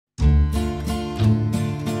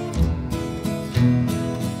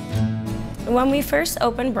When we first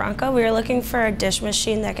opened Branca, we were looking for a dish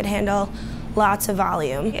machine that could handle lots of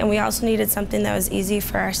volume, and we also needed something that was easy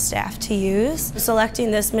for our staff to use.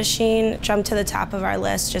 Selecting this machine jumped to the top of our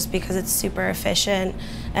list just because it's super efficient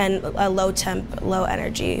and a low temp, low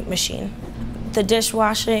energy machine. The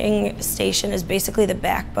dishwashing station is basically the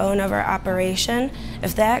backbone of our operation.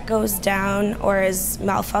 If that goes down or is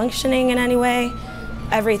malfunctioning in any way,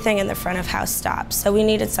 everything in the front of house stops. So we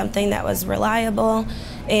needed something that was reliable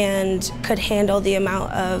and could handle the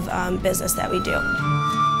amount of business that we do.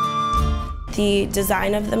 The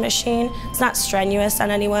design of the machine, it's not strenuous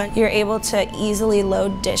on anyone. You're able to easily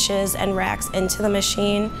load dishes and racks into the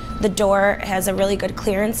machine. The door has a really good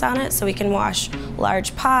clearance on it, so we can wash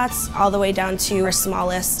large pots all the way down to our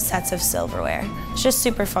smallest sets of silverware. It's just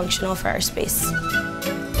super functional for our space.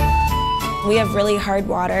 We have really hard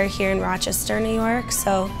water here in Rochester, New York,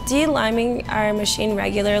 so de-liming our machine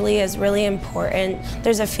regularly is really important.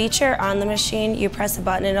 There's a feature on the machine, you press a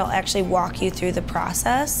button and it'll actually walk you through the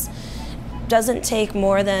process. Doesn't take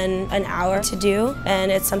more than an hour to do,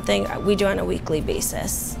 and it's something we do on a weekly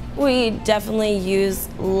basis. We definitely use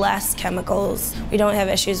less chemicals. We don't have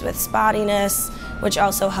issues with spottiness, which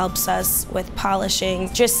also helps us with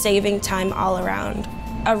polishing, just saving time all around.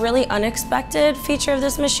 A really unexpected feature of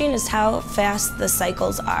this machine is how fast the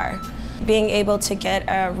cycles are. Being able to get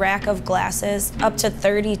a rack of glasses up to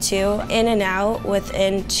 32 in and out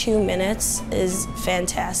within 2 minutes is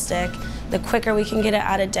fantastic. The quicker we can get it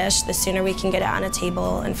out of dish, the sooner we can get it on a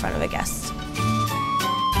table in front of a guest.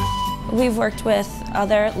 We've worked with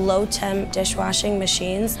other low-temp dishwashing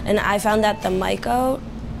machines, and I found that the MEIKO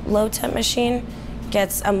low-temp machine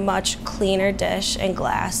gets a much cleaner dish and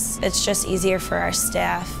glass. It's just easier for our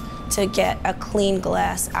staff to get a clean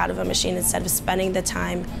glass out of a machine instead of spending the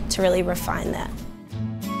time to really refine that.